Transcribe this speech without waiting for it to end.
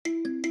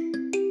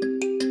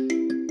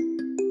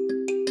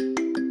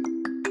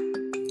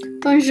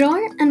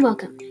Bonjour and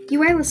welcome.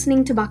 You are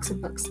listening to Box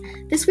of Books.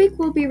 This week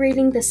we'll be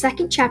reading the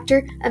second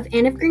chapter of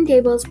Anne of Green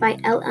Gables by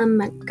L.M.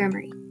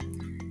 Montgomery.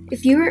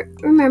 If you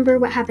remember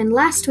what happened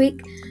last week,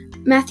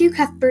 Matthew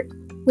Cuthbert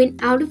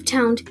went out of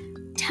town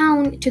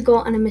to go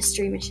on a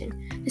mystery mission.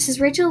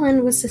 Mrs. Rachel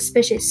Lynde was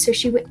suspicious, so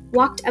she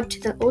walked up to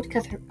the old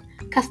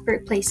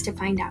Cuthbert place to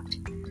find out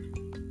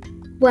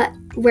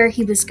where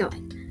he was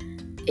going.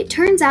 It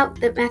turns out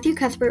that Matthew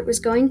Cuthbert was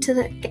going to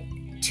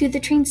the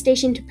train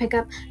station to pick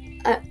up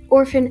an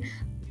orphan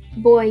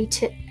boy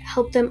to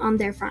help them on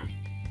their farm.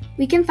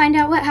 We can find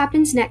out what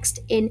happens next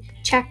in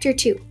Chapter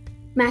 2.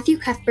 Matthew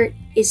Cuthbert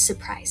is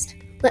surprised.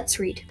 Let's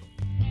read.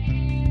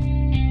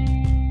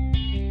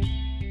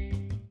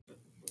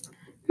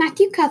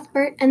 Matthew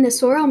Cuthbert and the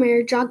sorrel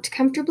mare jogged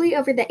comfortably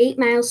over the 8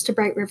 miles to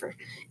Bright River.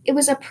 It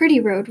was a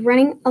pretty road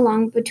running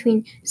along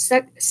between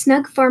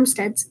snug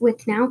farmsteads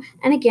with now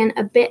and again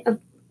a bit of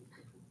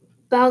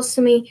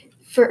balsamy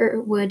fir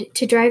wood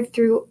to drive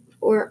through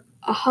or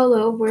a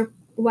hollow where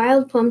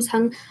wild plums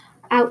hung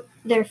out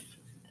their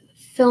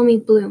filmy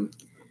bloom.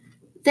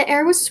 The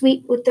air was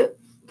sweet with the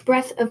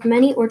breath of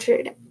many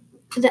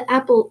the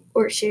apple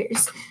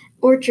orchards,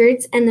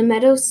 and the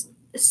meadows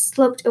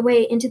sloped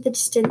away into the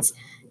distance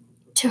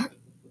to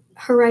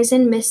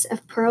horizon mists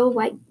of pearl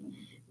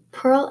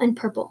and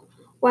purple,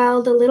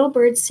 while the little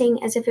birds sang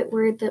as if it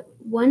were the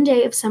one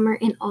day of summer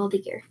in all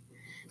the year.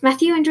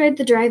 Matthew enjoyed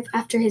the drive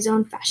after his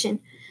own fashion,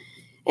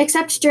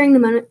 except during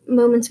the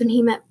moments when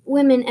he met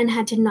women and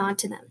had to nod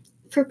to them.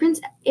 For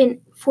in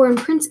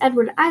Prince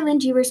Edward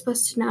Island, you were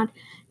supposed to nod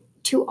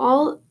to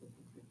all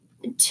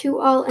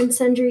and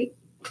sundry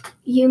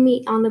you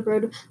meet on the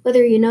road,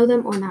 whether you know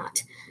them or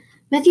not.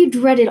 Matthew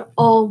dreaded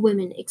all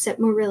women except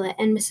Marilla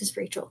and Mrs.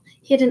 Rachel.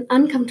 He had an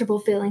uncomfortable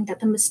feeling that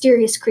the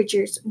mysterious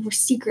creatures were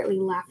secretly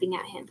laughing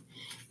at him.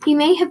 He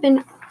may have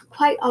been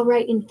quite all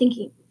right in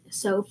thinking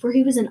so, for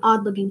he was an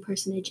odd-looking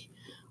personage,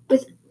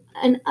 with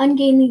an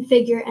ungainly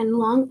figure and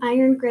long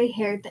iron-gray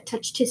hair that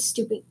touched his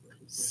stooping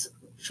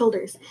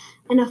shoulders,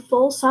 and a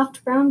full,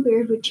 soft brown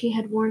beard which he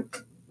had worn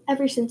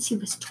ever since he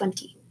was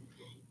 20.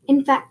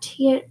 In fact,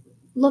 he had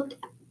looked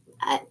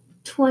at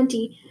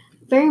 20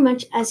 very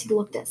much as he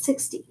looked at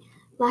 60,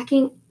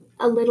 lacking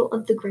a little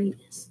of the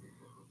grayness.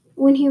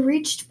 When he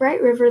reached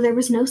Bright River, there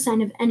was no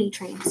sign of any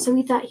train, so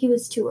he thought he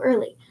was too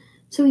early.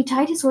 So he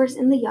tied his horse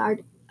in the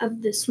yard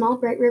of the small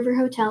Bright River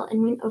Hotel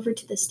and went over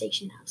to the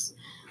station house.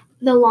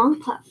 The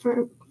long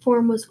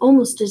platform was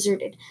almost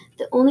deserted.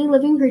 The only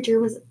living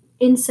creature was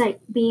in sight,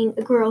 being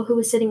a girl who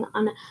was sitting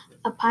on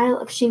a pile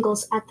of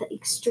shingles at the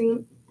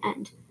extreme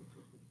end.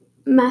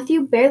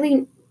 Matthew,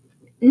 barely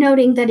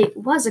noting that it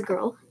was a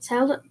girl,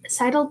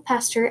 sidled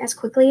past her as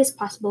quickly as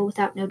possible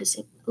without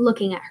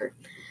looking at her.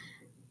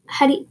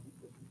 Had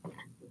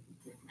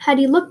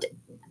he looked,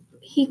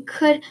 he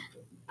could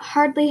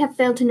hardly have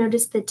failed to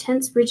notice the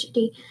tense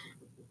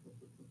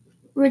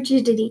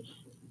rigidity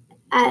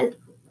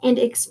and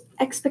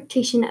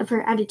expectation of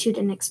her attitude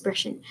and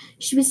expression.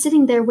 She was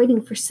sitting there waiting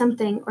for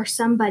something or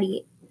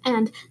somebody,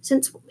 and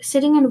since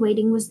sitting and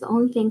waiting was the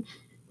only thing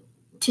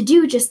to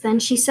do just then,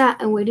 she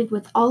sat and waited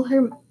with all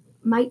her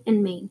might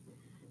and main.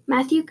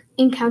 Matthew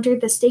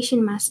encountered the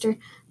station master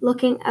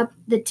locking up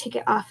the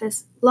ticket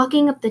office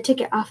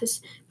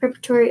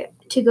preparatory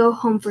to go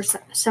home for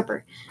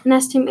supper, and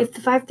asked him if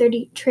the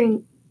 5:30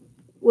 train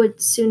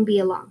would soon be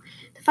along.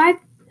 The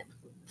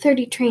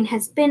 5:30 train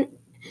has been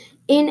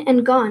in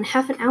and gone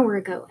half an hour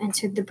ago,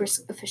 answered the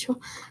brisk official,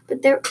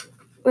 but there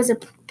was a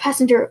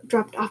passenger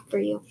dropped off for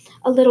you,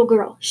 a little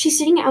girl. She's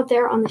sitting out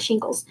there on the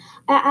shingles.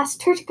 I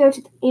asked her to go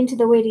into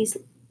the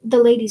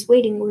ladies'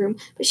 waiting room,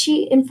 but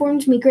she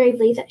informed me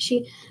gravely that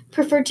she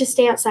preferred to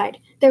stay outside.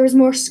 There was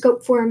more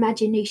scope for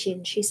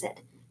imagination, she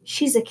said.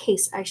 She's a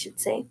case, I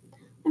should say.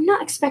 I'm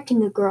not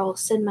expecting a girl,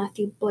 said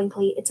Matthew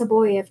blankly. It's a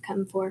boy I've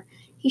come for.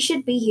 He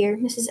should be here.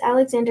 Mrs.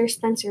 Alexander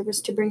Spencer was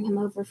to bring him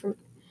over from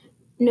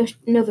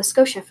Nova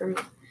Scotia for me.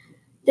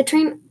 The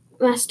train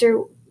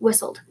master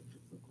whistled.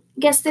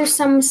 Guess there's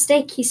some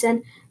mistake, he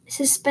said.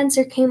 Mrs.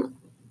 Spencer came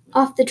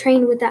off the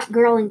train with that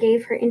girl and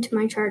gave her into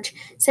my charge.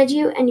 Said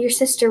you and your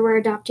sister were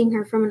adopting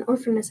her from an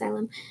orphan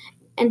asylum,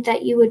 and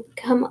that you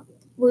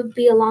would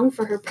be along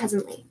for her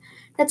presently.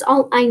 That's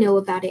all I know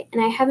about it,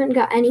 and I haven't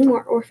got any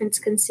more orphans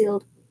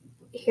concealed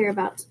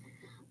hereabouts.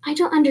 I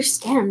don't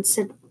understand,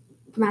 said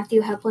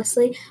Matthew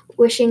helplessly,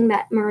 wishing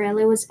that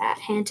Marilla was at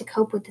hand to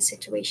cope with the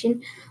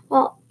situation.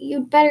 Well,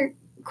 you'd better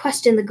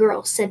question the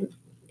girl, said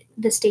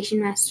the station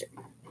master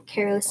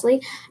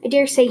carelessly. I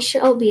dare say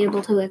she'll be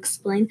able to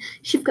explain.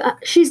 She's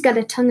got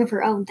a tongue of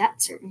her own,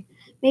 that's certain.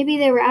 Maybe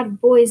they were out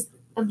of boys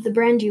of the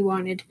brand you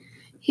wanted.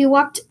 He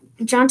walked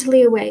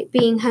jauntily away,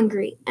 being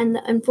hungry, and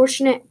the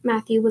unfortunate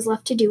Matthew was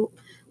left to do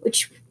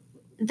which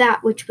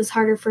was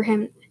harder for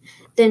him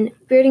than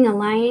bearding a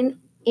lion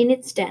in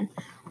its den.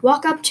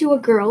 Walk up to a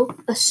girl,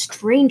 a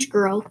strange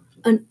girl,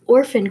 an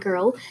orphan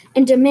girl,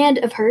 and demand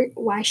of her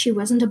why she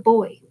wasn't a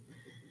boy.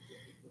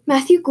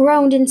 Matthew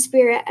groaned in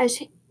spirit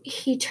as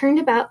he turned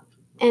about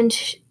and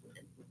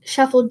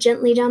shuffled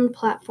gently down the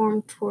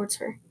platform towards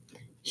her.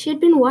 She had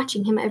been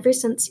watching him ever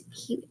since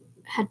he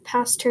had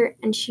passed her,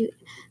 and she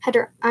had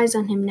her eyes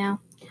on him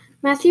now.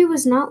 Matthew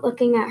was not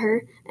looking at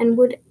her and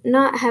would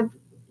not have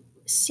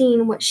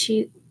seen what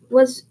she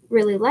was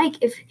really like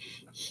if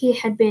he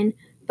had been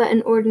but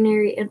an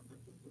ordinary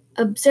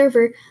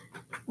observer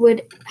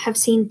would have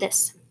seen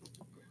this.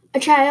 A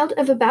child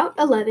of about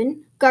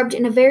 11, garbed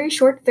in a very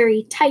short,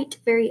 very tight,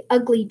 very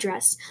ugly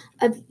dress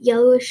of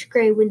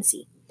yellowish-gray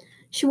wincey.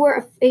 She wore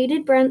a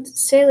faded brown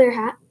sailor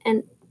hat,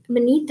 and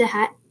beneath the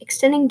hat,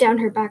 extending down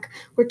her back,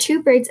 were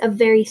 2 braids of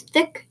very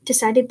thick,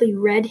 decidedly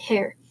red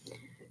hair.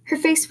 Her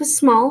face was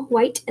small,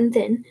 white, and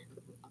thin,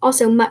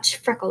 also much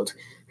freckled.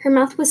 Her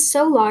mouth was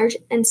so large,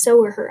 and so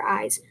were her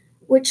eyes,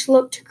 which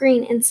looked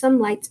green in some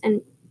lights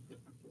and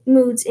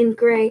moods in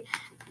gray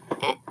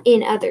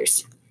in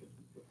others.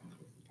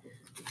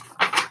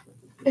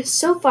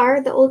 So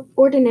far, the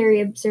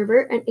ordinary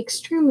observer, an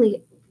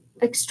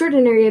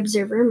extraordinary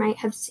observer, might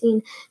have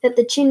seen that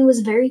the chin was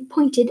very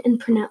pointed and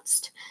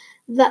pronounced,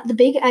 that the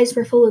big eyes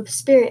were full of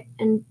spirit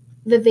and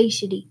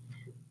vivacity,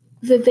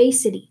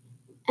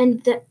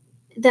 and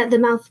that the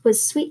mouth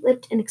was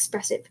sweet-lipped and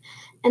expressive,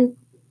 and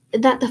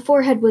that the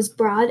forehead was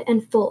broad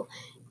and full.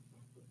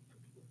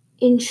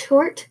 In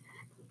short,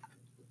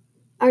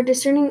 our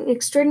discerning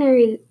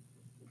extraordinary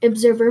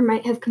observer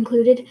might have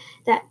concluded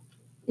that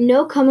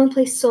no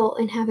commonplace soul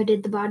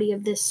inhabited the body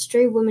of this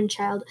stray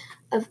woman-child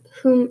of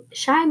whom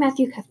shy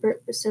Matthew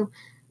Cuthbert was so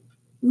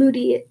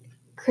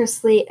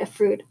ludicrously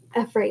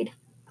afraid.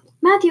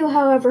 Matthew,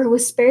 however,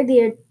 was spared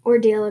the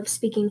ordeal of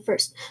speaking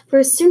first, for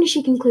as soon as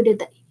she concluded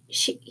that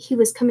he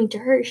was coming to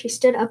her, she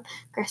stood up,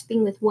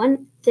 grasping with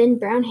one thin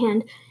brown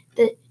hand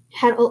that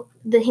had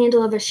the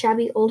handle of a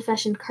shabby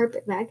old-fashioned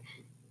carpet-bag.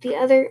 The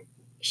other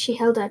she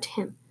held out to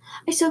him.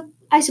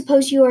 I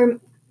suppose you are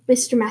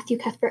Mr. Matthew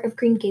Cuthbert of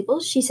Green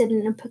Gables, she said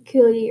in a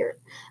peculiarly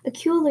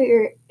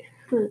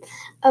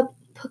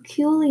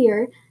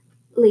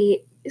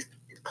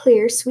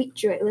clear, sweet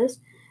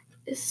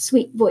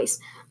voice.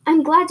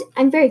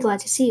 I'm very glad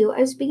to see you. I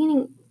was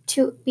beginning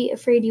to be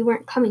afraid you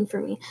weren't coming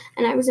for me,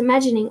 and I was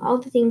imagining all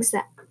the things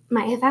that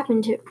might have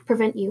happened to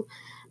prevent you.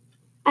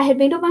 I had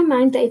made up my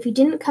mind that if you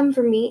didn't come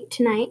for me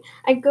tonight,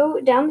 I'd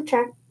go down the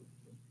track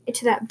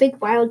to that big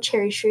wild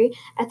cherry tree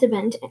at the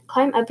bend and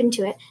climb up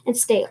into it and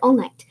stay all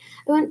night.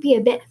 I wouldn't be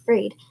a bit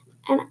afraid,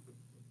 and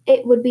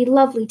it would be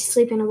lovely to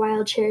sleep in a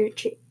wild cherry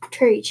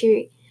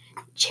tree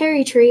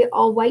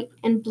all white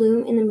and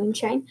bloom in the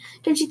moonshine.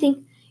 Don't you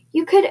think?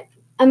 You could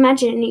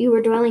imagine you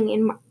were dwelling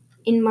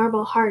in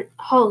marble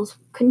halls,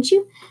 couldn't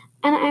you?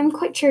 And I'm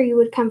quite sure you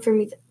would come for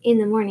me in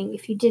the morning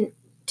if you didn't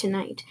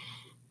tonight.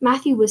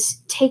 Matthew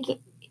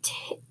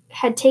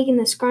had taken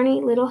the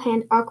scrawny little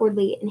hand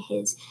awkwardly in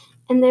his,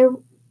 and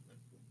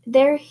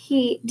there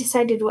he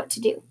decided what to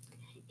do.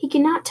 He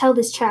could not tell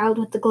this child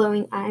with the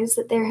glowing eyes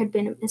that there had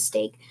been a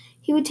mistake.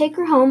 He would take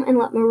her home and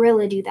let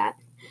Marilla do that.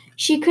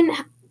 She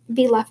couldn't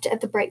be left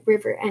at Bright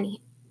River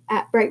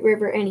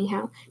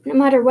anyhow, no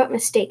matter what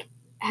mistake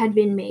had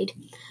been made.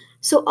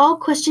 So all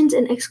questions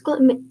and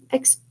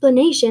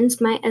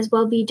explanations might as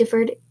well be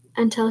deferred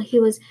until he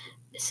was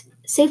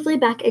safely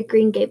back at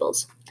Green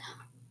Gables.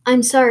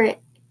 I'm sorry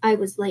I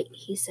was late,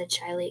 he said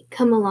shyly.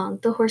 Come along,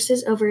 the horse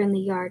is over in the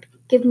yard.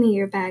 Give me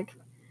your bag.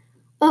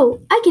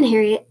 Oh, I can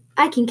carry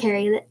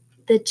it,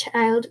 the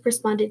child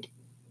responded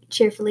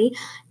cheerfully.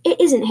 It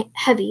isn't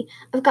heavy.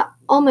 I've got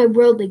all my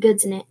worldly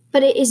goods in it,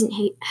 but it isn't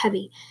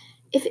heavy.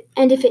 If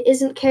it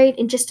isn't carried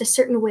in just a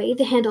certain way,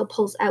 the handle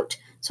pulls out.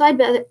 So I'd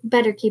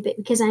better keep it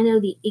because I know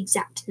the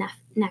exact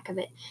neck of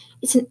it.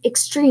 It's an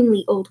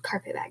extremely old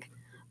carpetbag.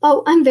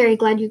 Oh, I'm very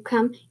glad you've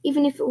come,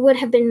 even if it would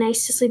have been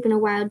nice to sleep in a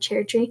wild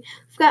cherry tree.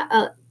 We've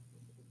got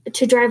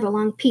to drive a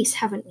long piece,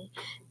 haven't we?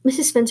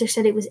 Mrs. Spencer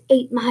said it was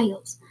 8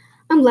 miles.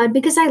 I'm glad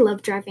because I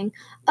love driving.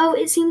 Oh,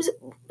 it seems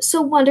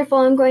so wonderful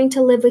I'm going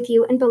to live with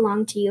you and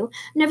belong to you.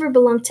 I never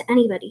belonged to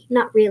anybody,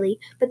 not really,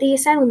 but the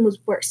asylum was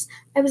worse.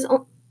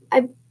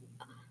 I've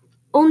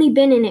only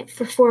been in it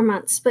for 4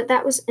 months, but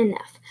that was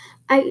enough.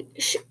 I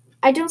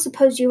don't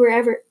suppose you were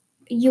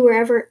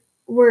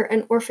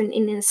an orphan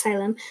in an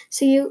asylum,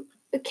 so you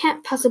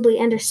can't possibly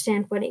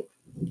understand what it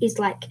is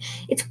like.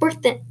 It's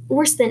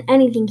worse than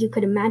anything you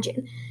could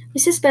imagine.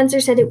 Mrs. Spencer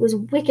said it was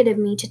wicked of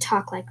me to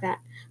talk like that,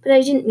 but I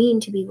didn't mean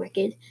to be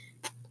wicked.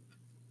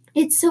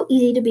 It's so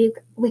easy to be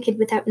wicked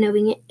without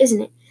knowing it,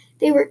 isn't it?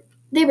 They were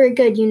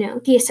good, you know,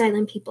 the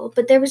asylum people,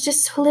 but there was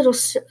just so little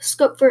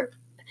scope for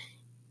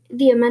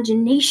the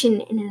imagination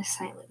in an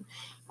asylum.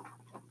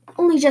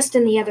 Only just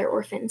in the other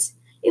orphans.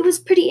 It was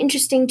pretty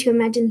interesting to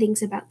imagine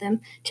things about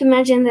them, to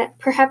imagine that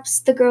perhaps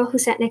the girl who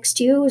sat next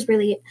to you was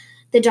really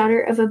the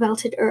daughter of a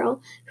belted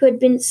earl who had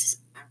been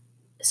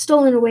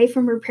stolen away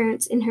from her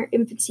parents in her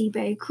infancy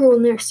by a cruel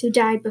nurse who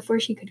died before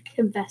she could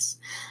confess.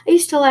 I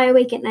used to lie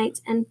awake at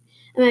nights and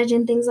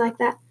imagine things like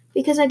that,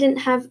 because I didn't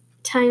have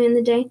time in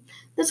the day.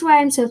 That's why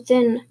I'm so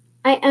thin.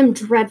 I am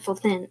dreadful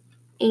thin,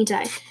 ain't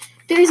I?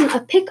 There isn't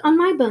a pick on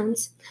my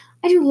bones.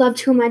 I do love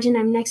to imagine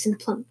I'm nice and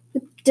plump,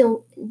 with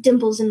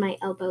dimples in my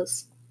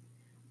elbows.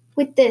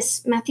 With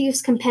this,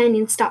 Matthew's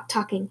companion stopped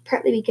talking,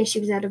 partly because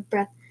she was out of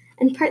breath,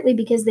 and partly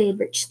because they had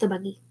reached the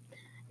buggy.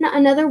 Not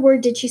another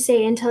word did she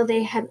say until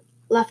they had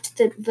left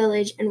the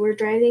village and were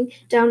driving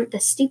down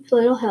the steep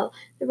little hill.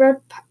 The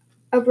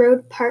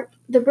road part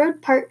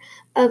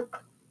of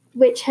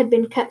which had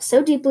been cut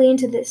so deeply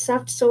into the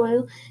soft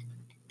soil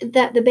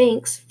that the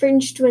banks,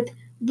 fringed with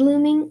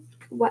blooming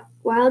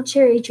wild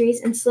cherry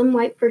trees and slim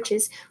white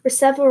birches, were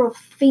several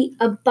feet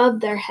above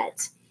their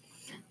heads.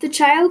 The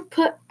child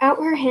put out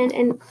her hand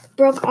and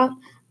broke off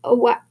a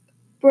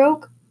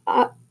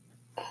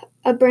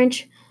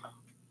branch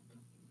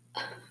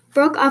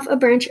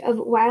of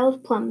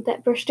wild plum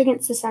that brushed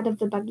against the side of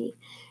the buggy.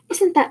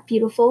 "Isn't that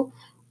beautiful?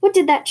 What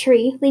did that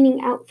tree,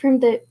 leaning out from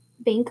the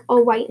bank,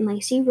 all white and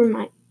lacy,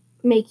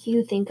 make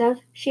you think of?"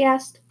 she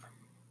asked.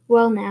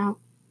 "Well, now,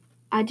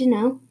 I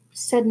dunno,"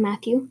 said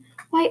Matthew.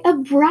 "Why, a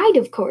bride,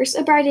 of course,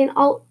 a bride in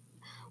all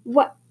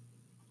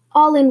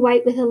in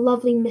white with a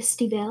lovely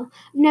misty veil.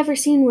 I've never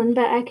seen one,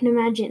 but I can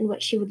imagine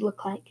what she would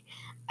look like.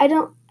 I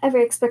don't ever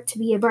expect to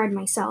be a bride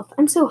myself.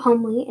 I'm so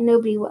homely, and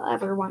nobody will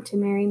ever want to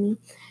marry me,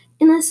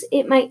 unless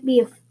it might be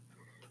a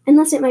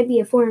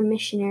foreign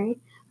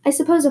missionary. I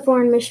suppose a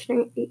foreign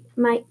missionary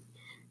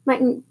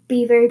mightn't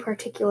be very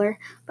particular,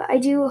 but I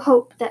do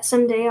hope that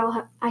someday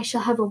I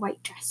shall have a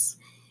white dress.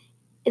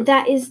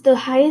 That is the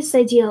highest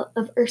ideal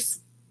of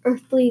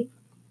earthly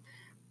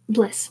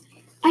bliss.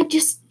 I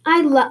just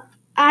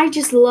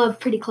love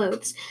pretty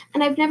clothes,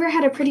 and I've never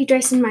had a pretty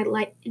dress in my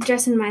life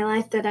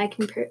that I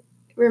can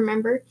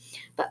remember.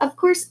 But of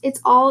course,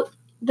 it's all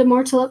the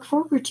more to look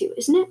forward to,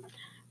 isn't it?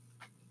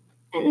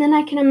 And then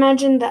I can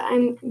imagine that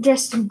I'm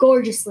dressed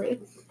gorgeously.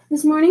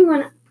 This morning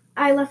when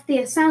I left the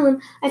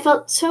asylum, I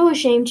felt so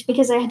ashamed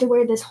because I had to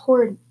wear this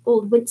horrid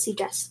old wincey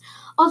dress.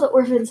 All the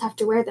orphans have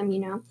to wear them, you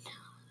know.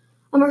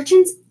 A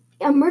merchant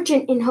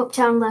in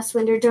Hopetown last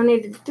winter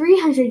donated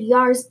 300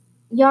 yards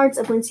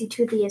of wincey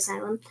to the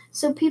asylum.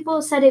 Some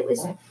people said it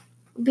was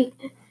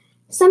because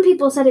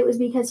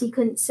he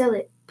couldn't sell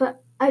it,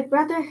 but I'd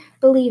rather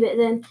believe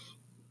that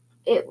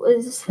it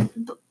was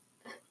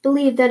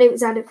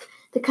out of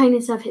the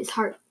kindness of his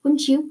heart,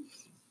 wouldn't you?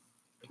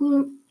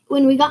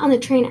 When we got on the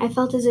train, I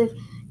felt as if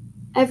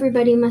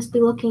everybody must be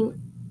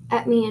looking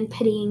at me and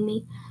pitying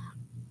me.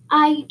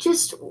 I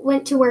just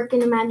went to work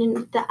and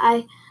imagined that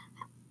I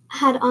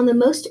had on the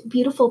most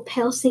beautiful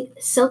pale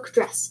silk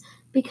dress,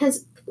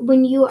 because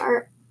when you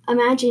are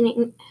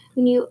imagining,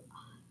 you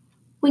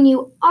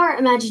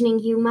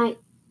might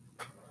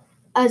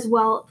as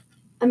well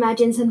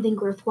imagine something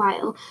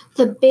worthwhile.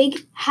 The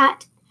big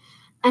hat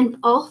and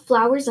all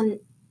flowers and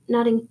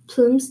nodding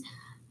plumes,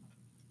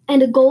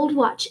 and a gold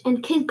watch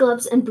and kid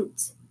gloves and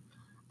boots.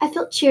 I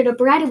felt cheered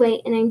up right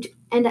away, and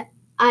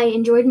I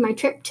enjoyed my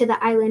trip to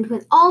the island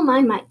with all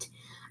my might.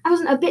 I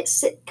wasn't a bit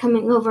sick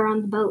coming over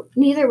on the boat.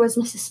 Neither was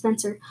Mrs.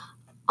 Spencer,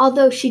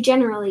 although she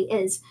generally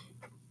is.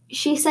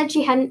 She said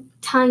she hadn't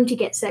time to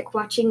get sick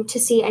watching to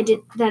see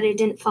that I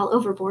didn't fall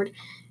overboard.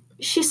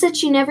 She said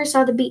she never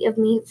saw the beat of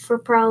me for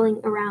prowling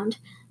around,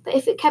 but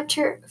if it kept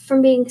her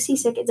from being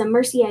seasick, it's a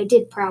mercy I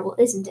did prowl,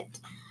 isn't it?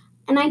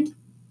 And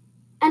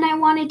I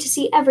wanted to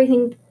see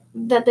everything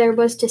that there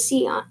was to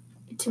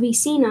be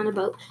seen on a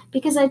boat,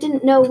 because I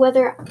didn't know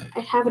whether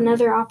I'd have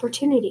another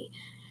opportunity.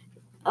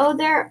 Oh,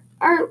 there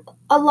are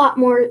a lot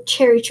more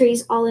cherry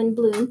trees all in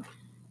bloom.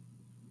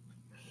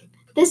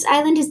 This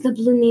island is the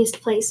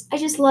bloomiest place. I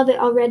just love it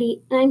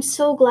already, and I'm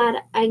so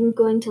glad I'm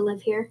going to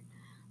live here.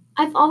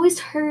 I've always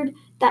heard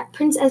that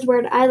Prince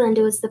Edward Island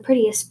was the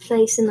prettiest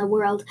place in the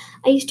world.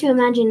 I used to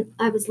imagine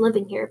I was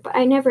living here, but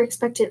I never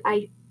expected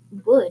I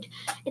would.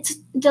 It's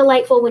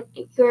delightful when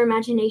your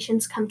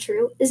imaginations come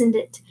true, isn't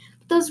it?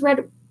 But those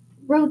red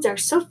roads are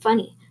so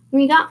funny.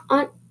 When we got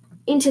on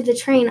into the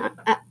train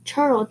at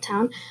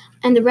Charlottetown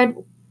and the red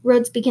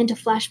roads began to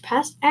flash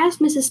past, I asked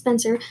Mrs.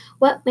 Spencer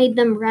what made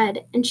them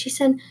red, and she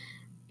said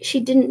she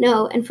didn't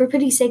know, and for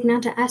pity's sake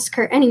not to ask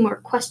her any more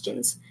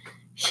questions.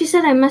 She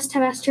said I must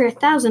have asked her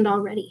 1,000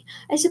 already.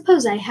 I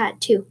suppose I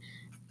had, too.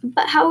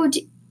 But how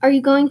are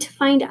you going to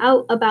find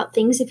out about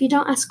things if you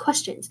don't ask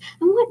questions?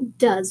 And what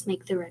does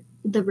make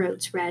the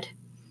roads red?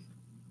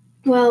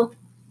 Well,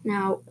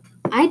 now,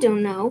 I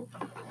don't know,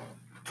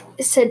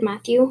 said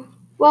Matthew.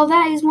 Well,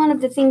 that is one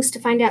of the things to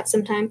find out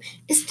sometime.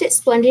 Isn't it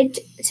splendid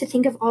to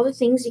think of all the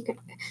things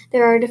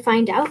there are to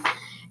find out?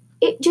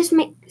 It just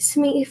makes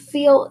me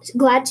feel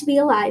glad to be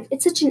alive.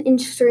 It's such an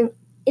interesting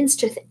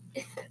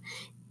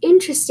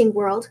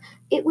world.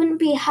 It wouldn't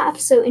be half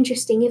so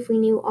interesting if we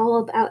knew all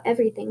about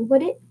everything,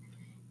 would it?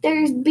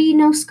 There'd be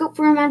no scope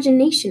for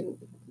imagination,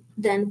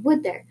 then,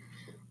 would there?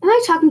 Am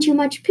I talking too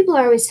much? People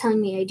are always telling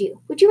me I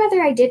do. Would you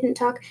rather I didn't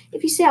talk?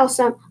 If you say I'll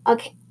stop,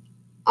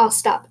 I'll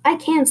stop. I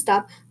can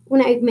stop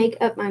when I make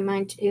up my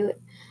mind to do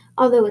it,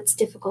 although it's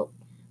difficult.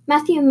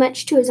 Matthew,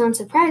 much to his own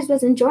surprise,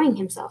 was enjoying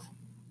himself.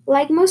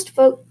 Like most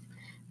quiet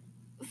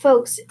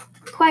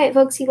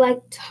folks, he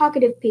liked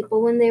talkative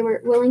people when they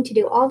were willing to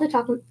do all the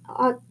talking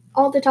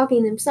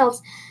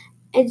themselves,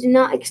 and did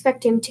not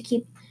expect him to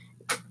keep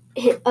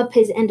up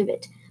his end of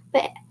it.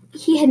 But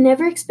he had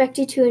never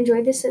expected to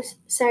enjoy the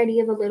society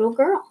of a little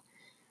girl.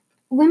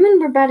 Women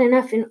were bad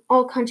enough in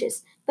all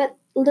conscience, but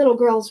little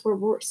girls were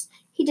worse.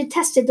 He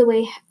detested the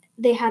way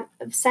they had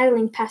of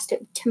sidling past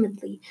it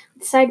timidly,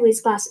 with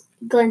sideways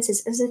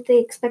glances, as if they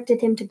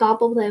expected him to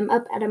gobble them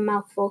up at a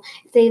mouthful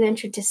if they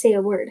ventured to say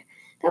a word.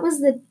 That was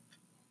the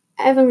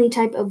heavenly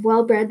type of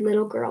well-bred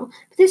little girl,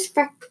 but this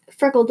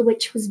freckled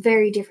witch was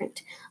very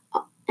different.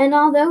 And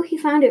although he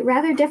found it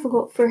rather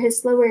difficult for his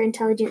slower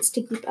intelligence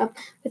to keep up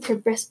with her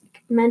brisk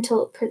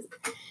mental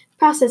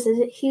processes,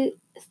 he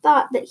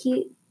thought that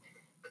he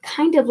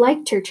kind of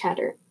liked her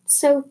chatter.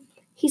 So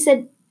he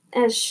said,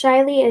 as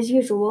shyly as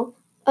usual,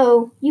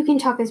 "Oh, you can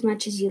talk as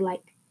much as you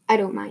like. I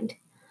don't mind."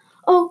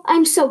 "Oh,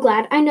 I'm so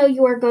glad. I know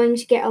you are going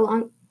to get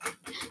along.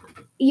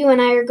 You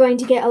and I are going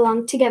to get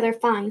along together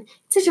fine.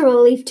 It's such a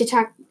relief to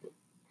talk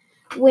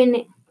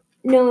when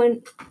no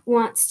one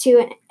wants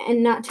to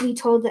and not to be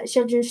told that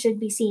children should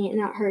be seen and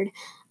not heard.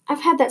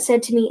 I've had that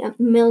said to me a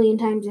million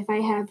times if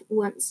I have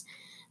once.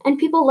 And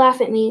people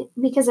laugh at me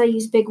because I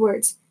use big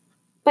words.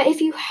 But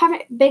if you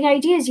have big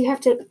ideas, you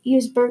have to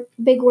use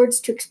big words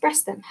to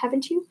express them,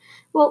 haven't you?"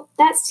 "Well,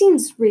 that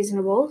seems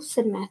reasonable,"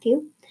 said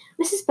Matthew.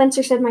 "Mrs.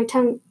 Spencer said my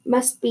tongue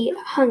must be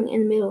hung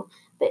in the middle,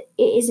 but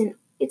it isn't.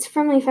 It's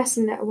firmly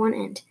fastened at one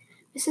end.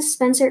 Mrs.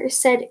 Spencer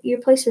said your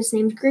place was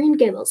named Green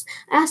Gables.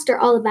 I asked her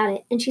all about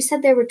it, and she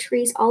said there were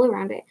trees all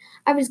around it.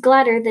 I was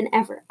gladder than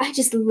ever. I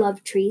just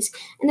love trees,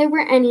 and there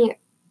weren't any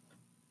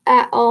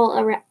at all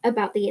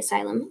about the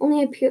asylum.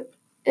 Only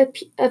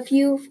a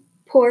few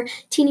poor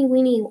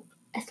teeny-weeny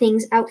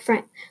things out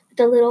front, with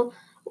the little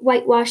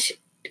whitewashed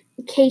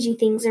cagey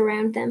things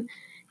around them.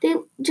 They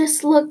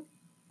just look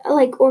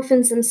like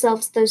orphans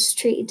themselves, those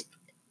trees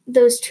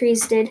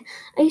did.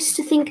 I used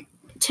to think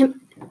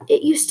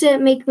it used to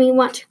make me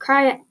want to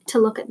cry to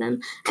look at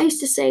them. I used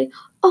to say,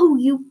 'Oh,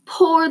 you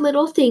poor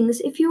little things,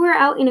 if you were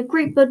out in a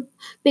great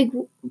big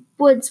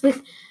woods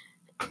with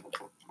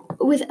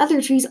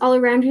other trees all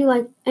around you,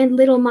 and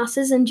little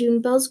mosses and June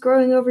bells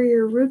growing over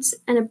your roots,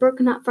 and a brook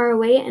not far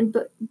away, and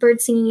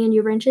birds singing in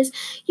your branches,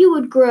 you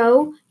would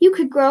grow. You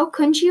could grow,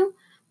 couldn't you?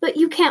 But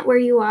you can't where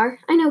you are.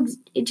 I know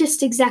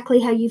just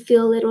exactly how you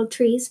feel, little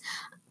trees.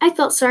 I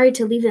felt sorry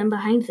to leave them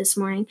behind this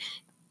morning.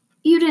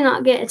 You do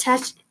not get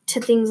attached to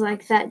things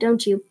like that,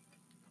 don't you?'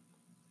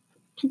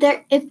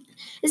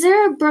 Is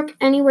there a brook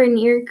anywhere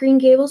near Green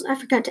Gables? I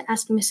forgot to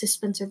ask Mrs.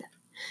 Spencer that."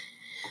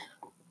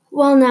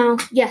 "Well, now,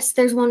 yes,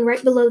 there's one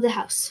right below the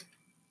house."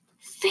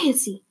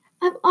 "Fancy!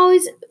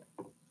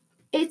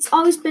 It's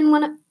always been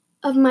one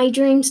of my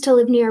dreams to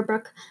live near a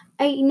brook.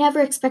 I never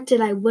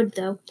expected I would,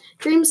 though.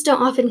 Dreams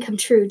don't often come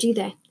true, do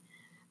they?"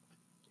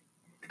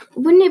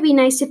 "Wouldn't it be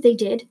nice if they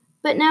did?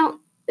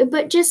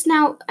 But just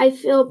now I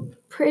feel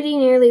pretty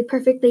nearly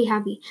perfectly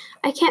happy.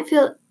 I can't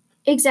feel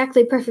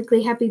exactly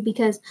perfectly happy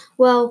because,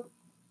 well,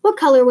 what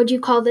color would you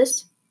call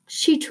this?"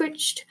 She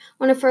twitched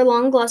one of her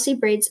long glossy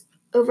braids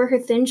over her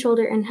thin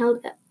shoulder and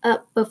held it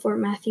up before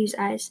Matthew's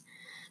eyes.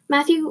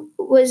 Matthew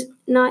was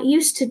not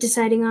used to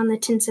deciding on the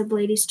tints of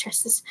ladies'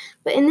 tresses,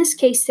 but in this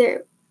case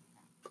there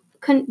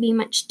couldn't be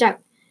much doubt.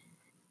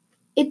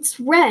 "It's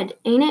red,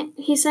 ain't it?"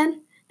 he said.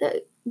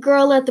 The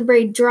girl let the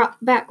braid drop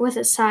back with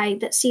a sigh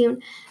that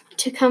seemed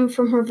to come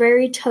from her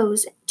very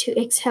toes to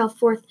exhale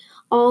forth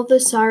all the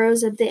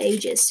sorrows of the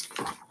ages.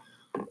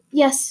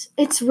 "Yes,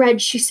 it's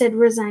red," she said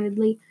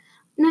resignedly.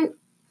 "Now,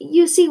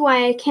 you see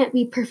why I can't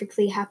be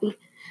perfectly happy.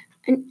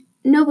 And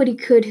nobody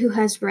could who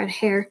has red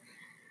hair.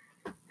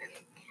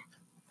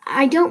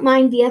 I don't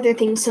mind the other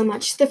things so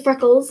much, the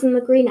freckles and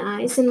the green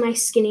eyes and my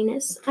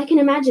skinniness. I can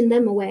imagine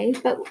them away,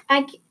 but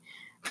I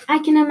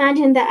can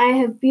imagine that I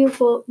have a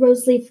beautiful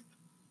rose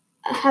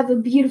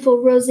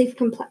leaf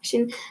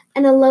complexion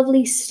and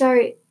lovely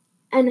starry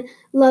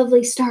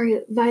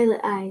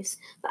violet eyes.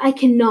 But I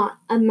cannot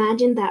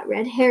imagine that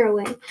red hair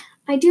away.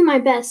 I do my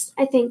best,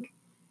 I think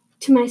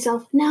to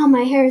myself, now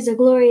my hair is a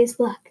glorious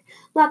black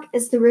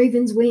as the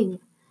raven's wing.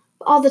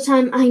 But all the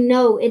time I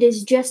know it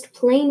is just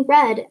plain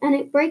red, and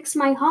it breaks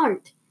my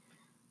heart.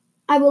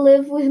 I will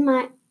live with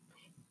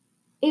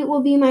it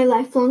will be my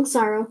lifelong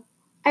sorrow.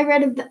 I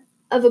read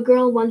of a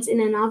girl once in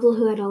a novel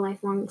who had a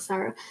lifelong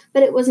sorrow,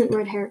 but it wasn't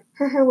red hair.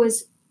 Her hair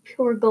was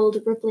pure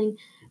gold rippling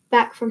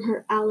back from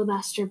her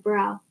alabaster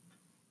brow."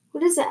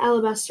 "What is an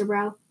alabaster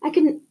brow?" I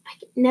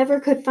never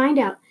could find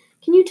out.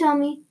 Can you tell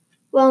me?"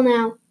 "Well,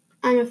 now,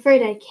 I'm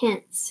afraid I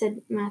can't,"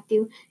 said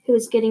Matthew, who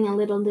was getting a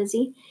little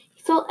dizzy.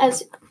 He felt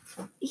as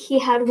he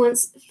had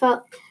once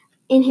felt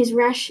in his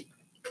rash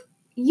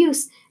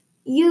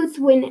youth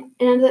when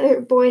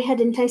another boy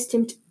had enticed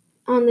him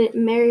on the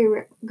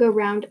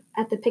merry-go-round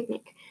at the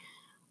picnic.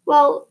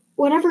 Well,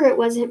 whatever it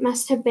was, it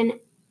must have been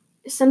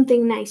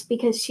something nice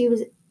because she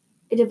was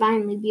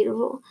divinely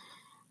beautiful.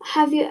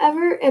 Have you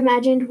ever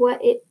imagined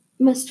what it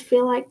must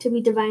feel like to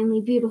be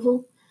divinely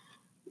beautiful?"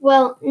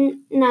 "Well,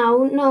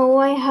 no,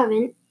 I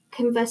haven't,"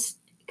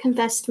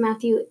 confessed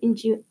Matthew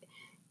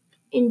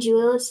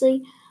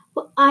ingenuously.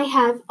 "Well, I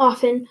have,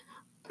 often.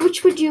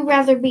 Which would you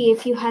rather be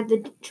if you had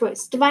the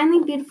choice?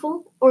 Divinely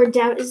beautiful, or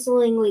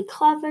dazzlingly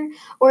clever,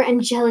 or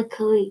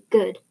angelically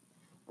good?"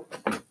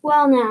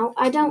 Well, now,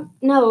 I don't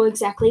know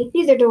exactly.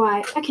 Neither do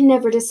I. I can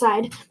never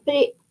decide.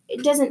 But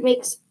it doesn't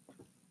make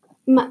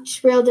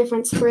much real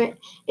difference, for it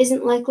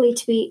isn't likely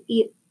to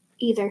be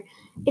either.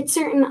 It's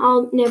certain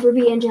I'll never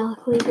be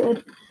angelically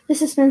good.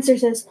 Mrs. Spencer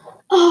says,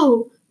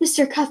 "Oh,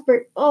 Mr.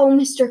 Cuthbert! Oh,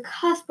 Mr.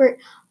 Cuthbert!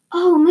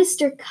 Oh,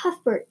 Mr.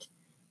 Cuthbert!"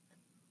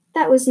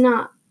 That was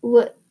not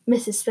what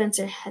Mrs.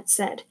 Spencer had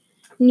said.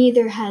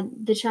 Neither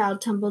had the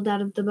child tumbled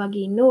out of the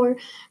buggy, nor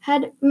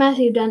had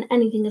Matthew done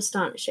anything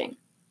astonishing.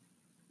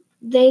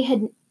 They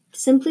had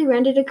simply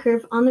rounded a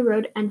curve on the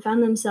road and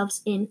found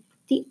themselves in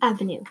the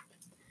avenue.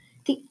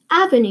 The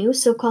avenue,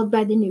 so called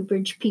by the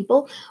Newbridge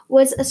people,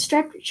 was a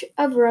stretch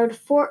of road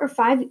 400 or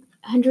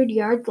 500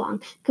 yards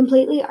long,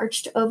 completely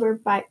arched over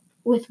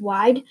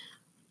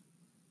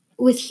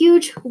with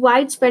huge,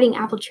 wide-spreading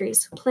apple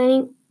trees,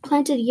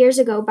 planted years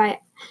ago by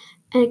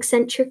an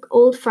eccentric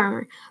old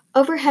farmer.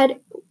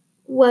 Overhead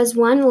was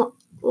one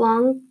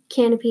long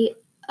canopy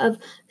of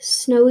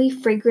snowy,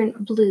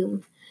 fragrant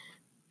bloom.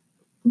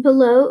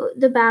 Below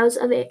the boughs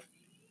of it,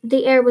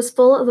 the air was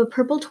full of a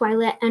purple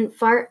twilight, and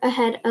far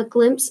ahead a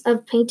glimpse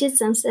of painted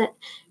sunset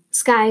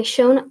sky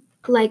shone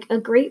like a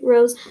great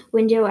rose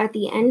window at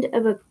the end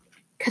of a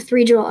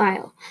cathedral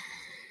aisle.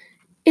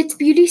 Its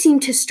beauty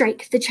seemed to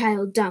strike the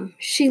child dumb.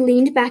 She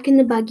leaned back in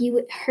the buggy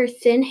with her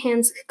thin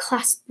hands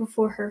clasped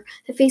before her,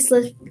 the face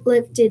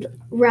lifted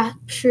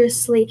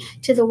rapturously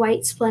to the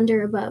white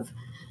splendor above.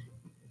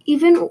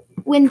 Even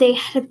when they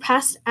had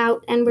passed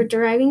out and were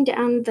driving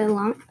down the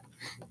long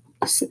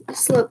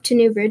slope to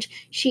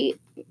Newbridge, she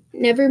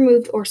never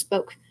moved or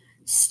spoke.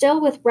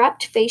 Still, with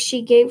rapt face,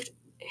 she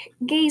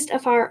gazed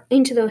afar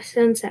into the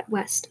sunset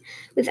west,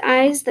 with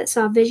eyes that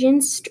saw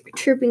visions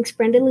trooping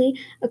splendidly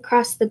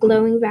across the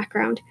glowing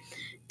background.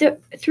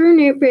 Through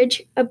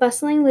Newbridge, a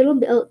bustling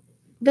little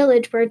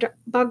village where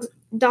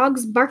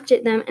dogs barked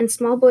at them and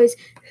small boys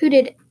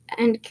hooted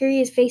and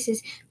curious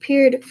faces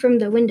peered from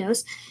the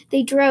windows,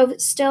 they drove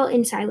still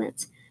in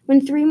silence. When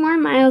 3 more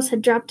miles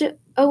had dropped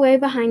away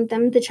behind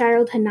them, the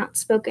child had not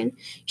spoken.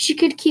 She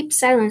could keep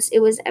silence, it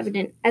was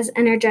evident, as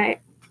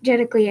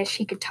energetically as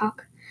she could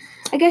talk.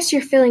 "I guess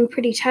you're feeling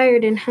pretty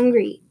tired and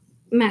hungry,"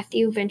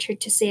 Matthew ventured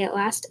to say at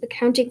last,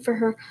 accounting for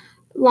her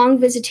long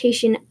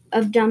visitation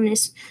of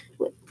dumbness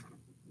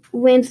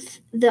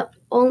with the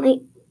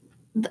only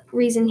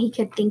reason he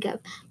could think of.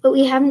 "But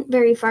we haven't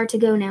very far to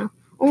go now.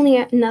 Only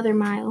another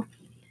mile."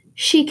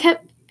 She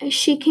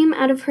came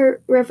out of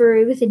her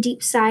reverie with a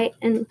deep sigh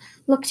and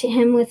looked at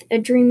him with a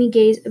dreamy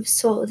gaze of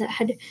soul that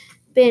had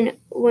been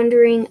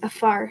wandering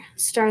afar,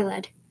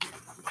 star-led.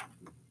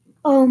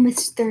 "Oh,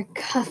 Mr.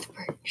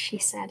 Cuthbert," she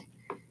said,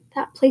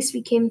 "that place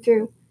we came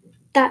through,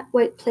 that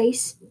white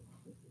place,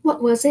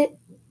 what was it?"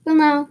 "Well,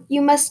 now,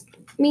 you must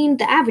mean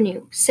the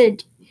avenue,"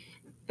 said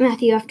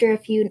Matthew after a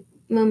few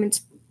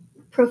moments'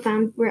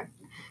 profound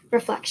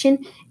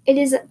reflection. It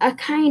is a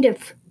kind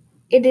of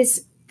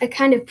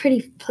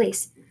pretty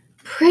place."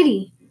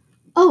 "Pretty?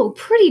 Oh,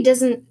 pretty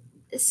doesn't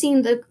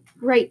seem the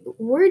right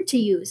word to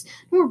use,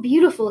 nor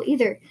beautiful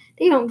either.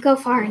 They don't go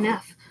far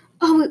enough.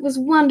 Oh, it was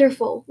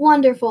wonderful,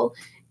 wonderful.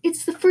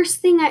 It's the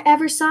first thing I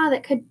ever saw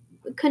that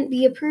couldn't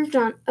be improved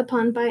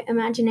upon by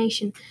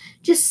imagination.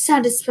 Just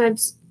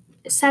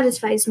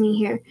satisfies me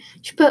here."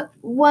 She put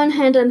one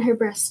hand on her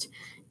breast.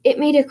 It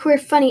made a queer,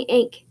 funny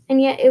ache, and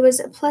yet it was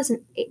a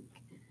pleasant ache.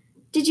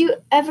 "Did you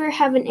ever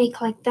have an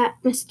ache like that,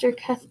 Mr.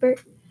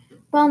 Cuthbert?"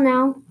 "Well,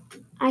 now,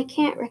 I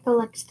can't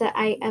recollect that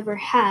I ever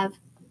had.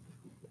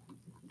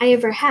 I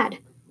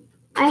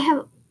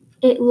have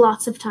it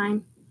lots of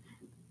time.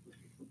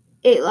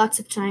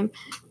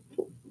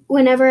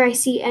 Whenever I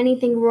see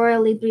anything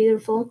royally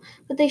beautiful,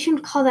 but they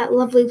shouldn't call that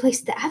lovely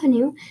place the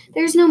Avenue.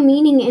 There's no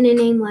meaning in a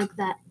name like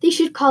that. They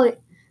should call it,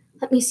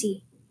 let me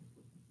see,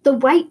 the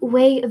White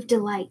Way of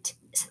Delight.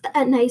 Isn't that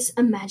a nice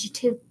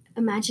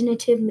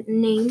imaginative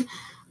name?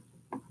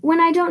 When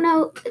I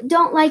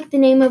don't like the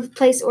name of a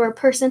place or a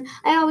person,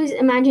 I always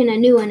imagine a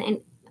new one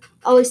and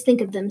always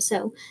think of them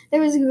so. There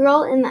was a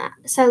girl in the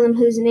asylum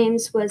whose name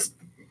was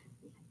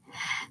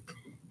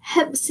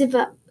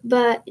Hepzibah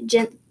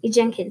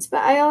Jenkins,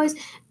 but I always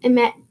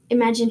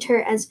imagined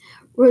her as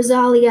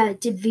Rosalia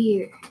de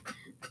Vere.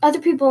 Other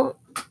people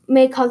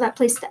may call that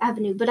place the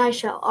Avenue, but I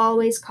shall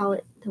always call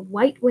it the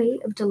White Way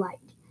of Delight.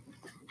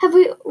 Have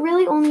we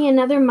really only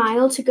another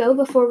mile to go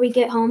before we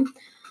get home?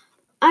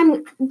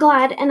 I'm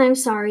glad and I'm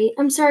sorry.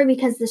 I'm sorry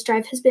because this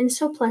drive has been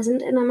so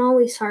pleasant, and I'm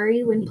always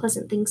sorry when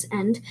pleasant things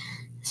end.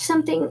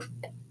 Something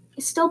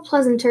still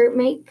pleasanter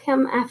may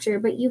come after,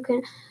 but you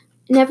can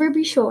never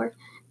be sure.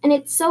 And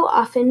it's so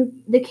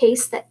often the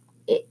case that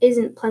it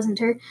isn't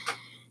pleasanter.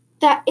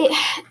 That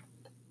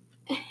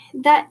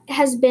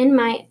has been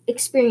my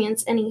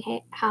experience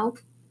anyhow.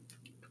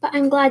 But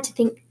I'm glad to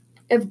think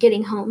of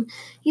getting home.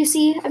 You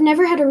see, I've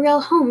never had a real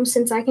home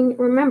since I can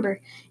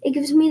remember. It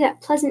gives me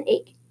that pleasant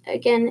ache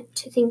again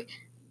to think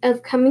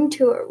of coming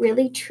to a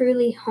really,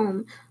 truly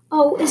home.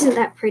 Oh, isn't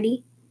that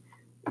pretty?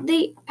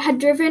 They had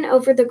driven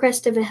over the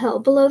crest of a hill.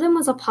 Below them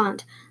was a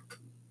pond,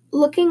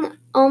 looking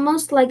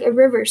almost like a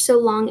river, so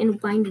long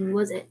and winding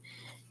was it.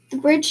 A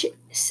bridge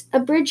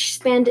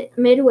spanned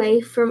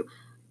midway from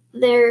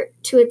there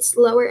to its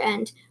lower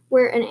end,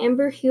 where an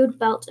amber-hued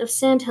belt of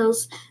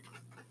sandhills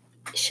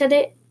shut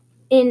it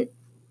in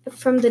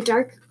from the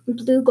dark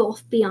blue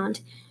gulf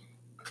beyond.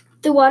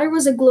 The water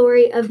was a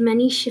glory of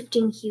many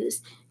shifting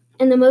hues,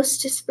 and the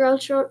most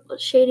spiritual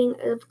shading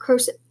of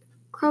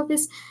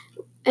crocus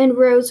and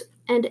rose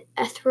and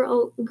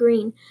ethereal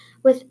green,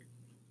 with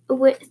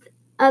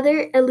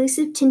other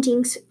elusive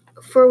tintings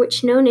for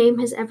which no name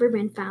has ever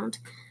been found.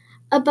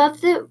 Above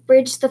the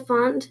bridge, the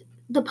pond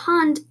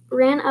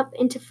ran up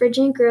into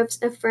Phrygian groves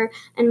of fir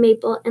and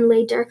maple, and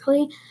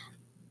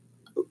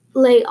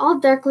lay all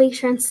darkly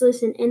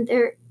translucent in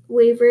their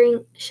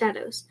wavering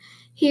shadows.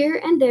 Here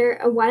and there,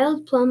 a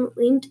wild plum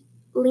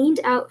leaned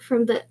out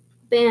from the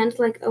band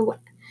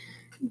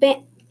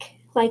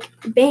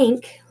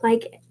bank,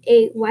 like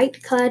a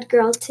white-clad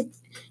girl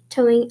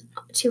tiptoeing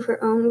to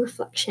her own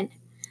reflection.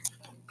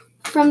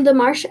 From the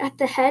marsh at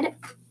the head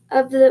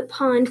of the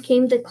pond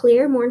came the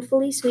clear,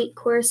 mournfully sweet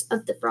chorus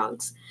of the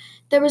frogs.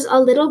 There was a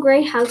little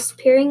gray house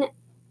peering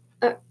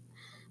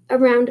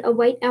around a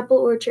white apple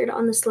orchard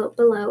on the slope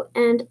below,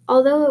 and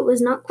although it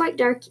was not quite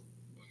dark,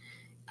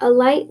 a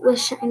light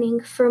was shining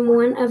from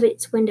one of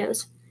its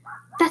windows.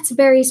 "That's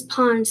Barry's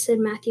Pond," said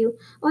Matthew.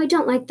 "Oh, I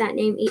don't like that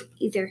name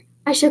either.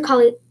 I should call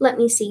it, let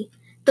me see,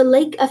 the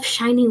Lake of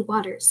Shining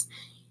Waters.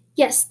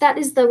 Yes, that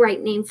is the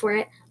right name for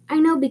it. I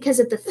know because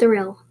of the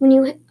thrill.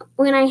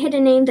 When I hit a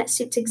name that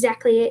suits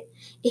exactly,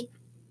 it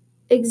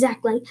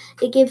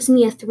gives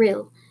me a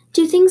thrill.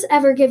 Do things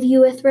ever give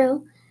you a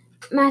thrill?"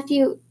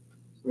 Matthew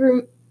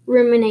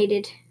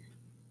ruminated.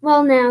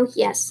 "Well, now,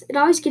 yes. It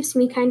always gives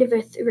me kind of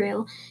a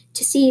thrill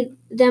to see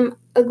them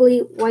ugly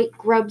white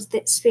grubs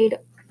that spade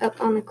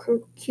up on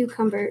the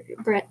cucumber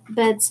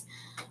beds.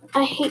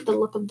 I hate the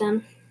look of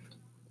them."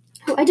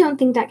 "Oh, I don't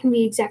think that can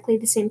be exactly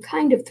the same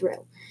kind of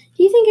thrill.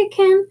 Do you think it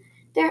can?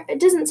 There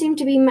doesn't seem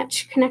to be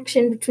much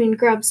connection between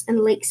grubs and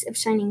lakes of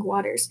shining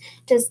waters,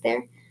 does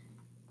there?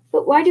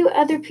 But why do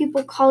other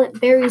people call it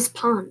Barry's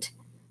Pond?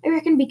 I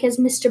reckon because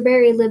Mr.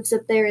 Barry lives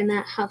up there in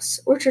that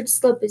house. Orchard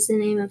Slope is the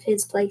name of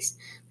his place.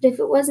 But if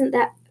it wasn't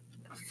that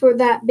for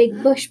that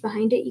big bush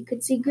behind it, you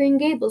could see Green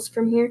Gables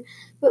from here.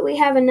 But we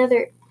have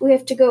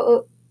to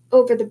go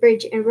over the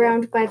bridge and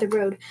round by the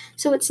road,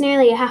 so it's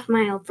nearly a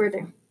half-mile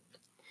further."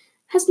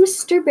 "Has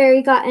Mr.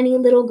 Barry got any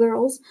little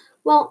girls?"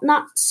 "Well,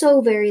 not so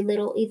very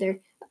little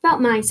either.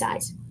 About my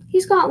size.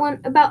 He's got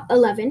one about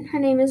 11. Her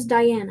name is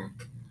Diana."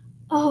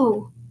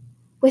 "Oh,"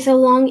 with a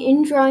long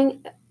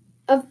indrawing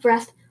of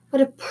breath,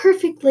 "what a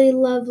perfectly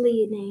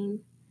lovely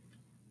name."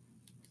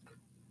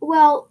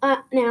 "Well,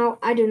 now,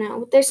 I don't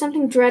know. There's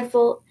something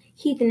dreadful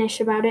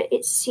heathenish about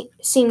it,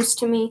 seems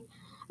to me.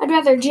 I'd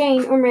rather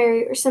Jane or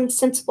Mary or some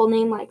sensible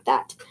name like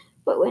that.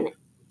 But when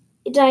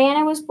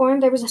Diana was born,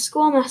 there was a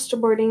schoolmaster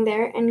boarding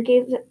there, and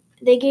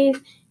they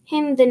gave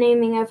him the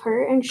naming of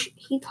her, and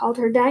he called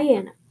her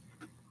Diana.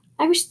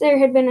 I wish there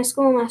had been a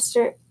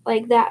schoolmaster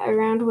like that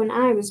around when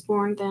I was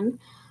born then.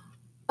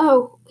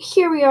 Oh,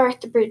 here we are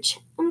at the bridge.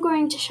 I'm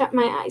going to shut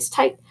my eyes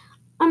tight.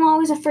 I'm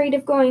always afraid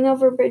of going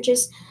over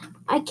bridges.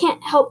 I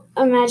can't help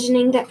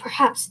imagining that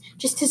perhaps,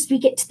 just as we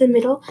get to the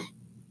middle,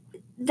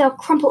 they'll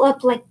crumple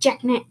up like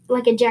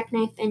a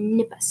jackknife and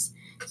nip us.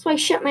 So I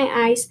shut my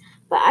eyes,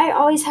 but I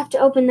always have to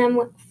open them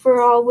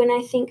for all when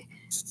I think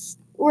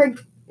we're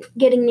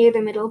getting near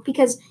the middle,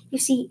 because, you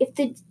see, if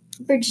the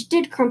bridge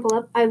did crumple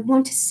up, I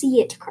want to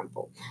see it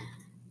crumple.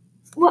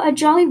 What a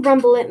jolly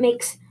rumble it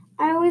makes.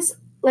 I always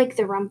like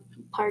the rumble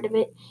part of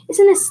it.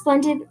 Isn't it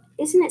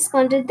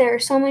splendid there are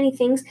so many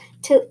things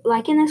to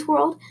like in this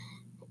world?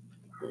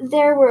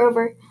 There, we're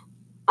over.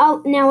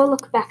 I'll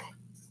look back.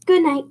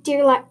 Good night,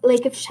 dear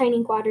Lake of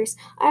Shining Waters.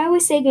 I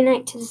always say good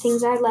night to the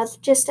things I love,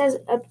 just as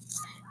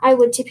I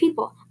would to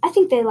people. I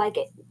think they like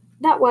it.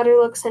 That water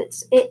looks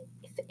as if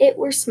it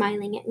were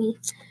smiling at me."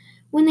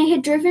 When they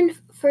had driven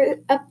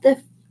up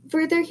the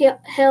further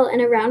hill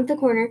and around the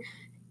corner,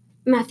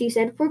 Matthew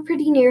said, "We're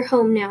pretty near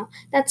home now.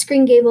 That's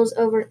Green Gables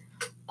over."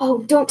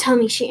 "Oh, don't tell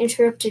me," she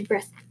interrupted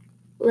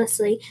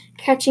breathlessly,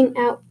 catching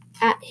out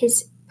at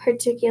his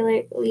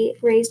particularly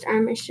raised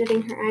arm and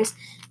shutting her eyes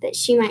that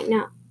she might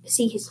not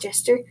see his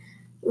gesture.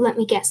 "Let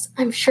me guess.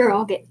 I'm sure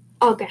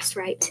I'll guess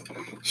right."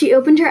 She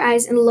opened her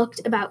eyes and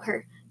looked about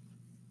her.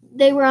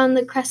 They were on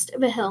the crest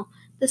of a hill.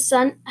 The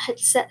sun had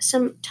set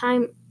some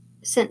time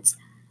since,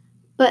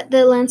 but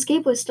the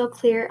landscape was still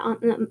clear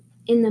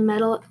in the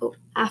metal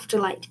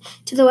afterlight.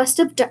 To the west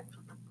of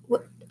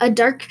a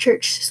dark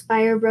church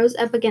spire rose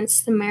up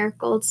against the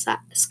marigold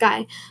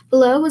sky.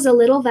 Below was a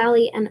little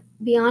valley, and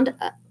beyond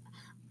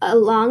a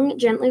long,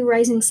 gently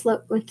rising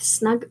slope with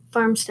snug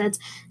farmsteads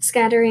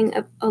scattering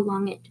up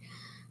along it.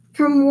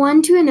 From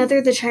one to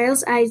another the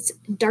child's eyes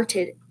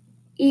darted,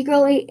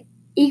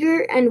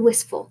 eager and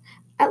wistful.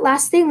 At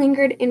last they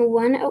lingered in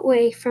one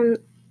away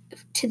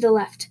to the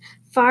left,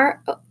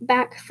 far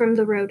back from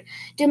the road,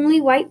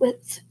 dimly white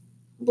with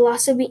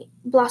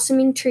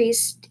blossoming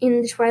trees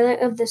in the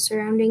twilight of the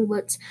surrounding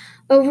woods.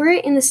 Over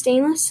it, in the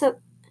stainless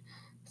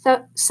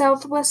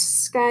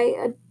southwest sky,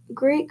 a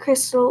great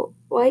crystal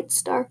white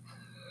star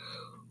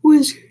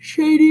was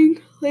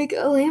shining like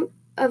a lamp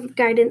of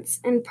guidance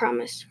and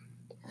promise.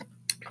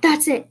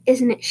 "That's it,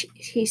 isn't it?"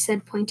 he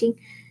said, pointing.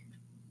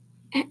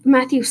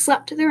 Matthew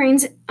slapped the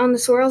reins on the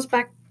sorrel's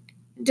back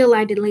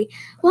delightedly.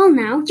 "Well,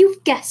 now,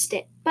 you've guessed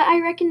it, but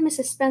I reckon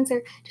Mrs.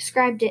 Spencer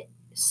described it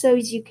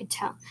so's you could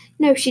tell."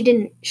 "No, she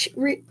didn't.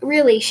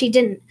 Really, she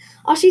didn't.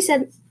 All she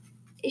said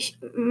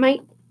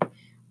might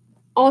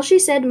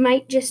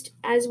just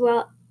as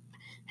well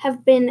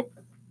have been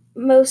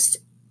most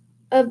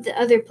of the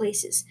other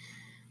places.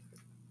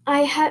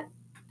 I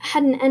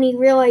hadn't any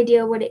real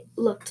idea what it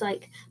looked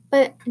like,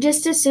 but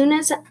just as soon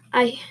as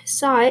I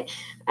saw it,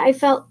 I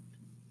felt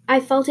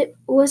it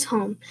was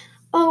home.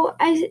 Oh,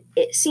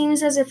 it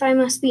seems as if I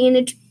must be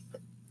in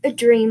a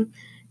dream.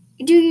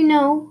 Do you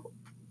know,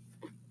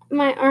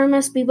 my arm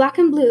must be black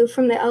and blue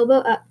from the elbow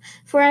up,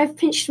 for I've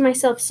pinched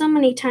myself so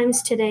many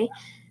times today.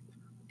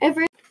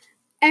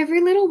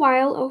 Every little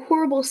while, a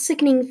horrible,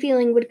 sickening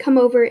feeling would come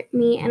over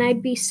me, and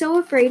I'd be so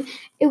afraid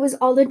it was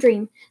all a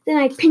dream. Then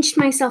I'd pinch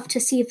myself to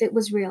see if it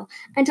was real,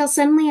 until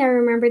suddenly I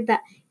remembered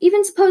that,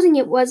 even supposing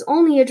it was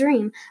only a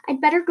dream,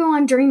 I'd better go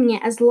on dreaming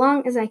it as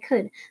long as I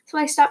could, so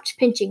I stopped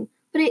pinching.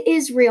 But it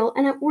is real,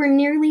 and we're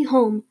nearly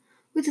home."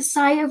 With a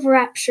sigh of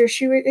rapture,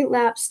 she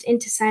relapsed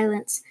into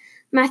silence.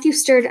 Matthew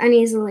stirred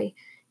uneasily.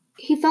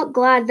 He felt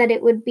glad that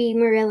it would be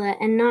Marilla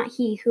and not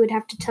he who would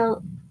have to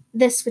tell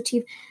this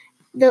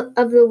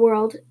of the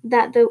world,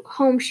 that the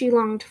home she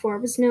longed for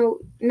was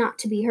not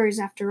to be hers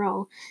after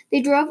all.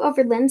 They drove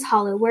over Lynn's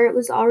Hollow, where it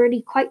was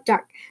already quite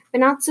dark,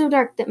 but not so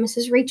dark that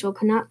Mrs. Rachel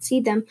could not see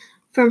them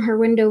from her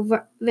window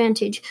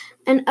vantage,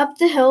 and up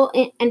the hill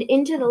and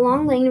into the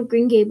long lane of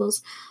Green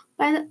Gables.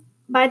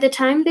 By the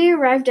time they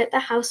arrived at the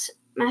house,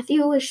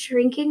 Matthew was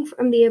shrinking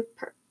from the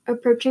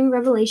approaching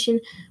revelation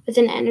with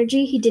an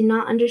energy he did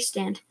not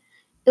understand.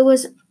 It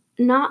was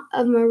not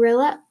of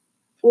Marilla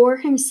or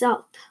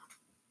himself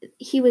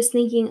he was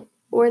thinking,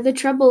 or the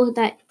trouble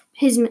that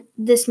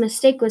this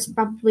mistake was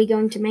probably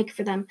going to make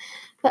for them,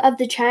 but of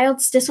the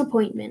child's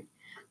disappointment.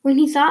 When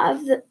he thought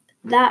of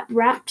that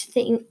rapt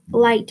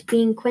light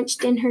being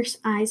quenched in her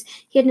eyes,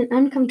 he had an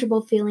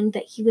uncomfortable feeling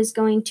that he was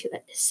going to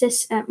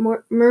assist at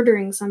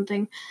murdering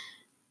something,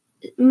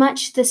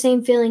 much the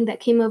same feeling that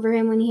came over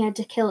him when he had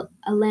to kill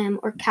a lamb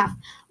or calf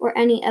or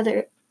any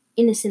other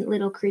innocent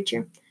little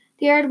creature.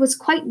 The yard was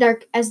quite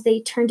dark as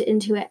they turned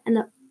into it,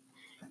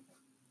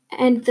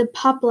 and the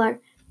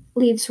poplar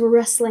leaves were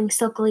rustling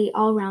silkily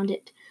all round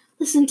it.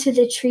 "Listen to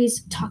the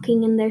trees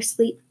talking in their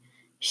sleep,"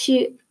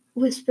 she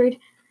whispered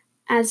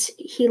as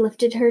he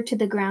lifted her to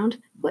the ground.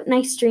 "What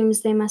nice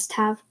dreams they must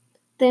have."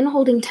 Then,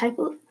 holding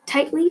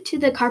tightly to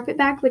the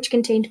carpet-bag which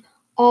contained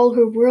all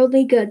her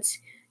worldly goods,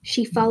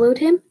 she followed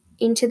him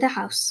into the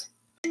house.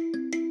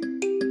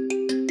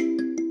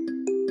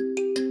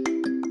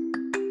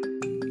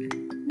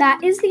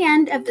 That is the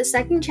end of the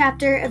second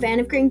chapter of Anne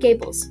of Green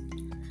Gables.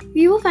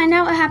 We will find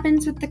out what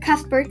happens with the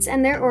Cuthberts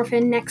and their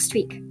orphan next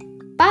week.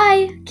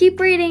 Bye! Keep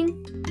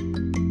reading!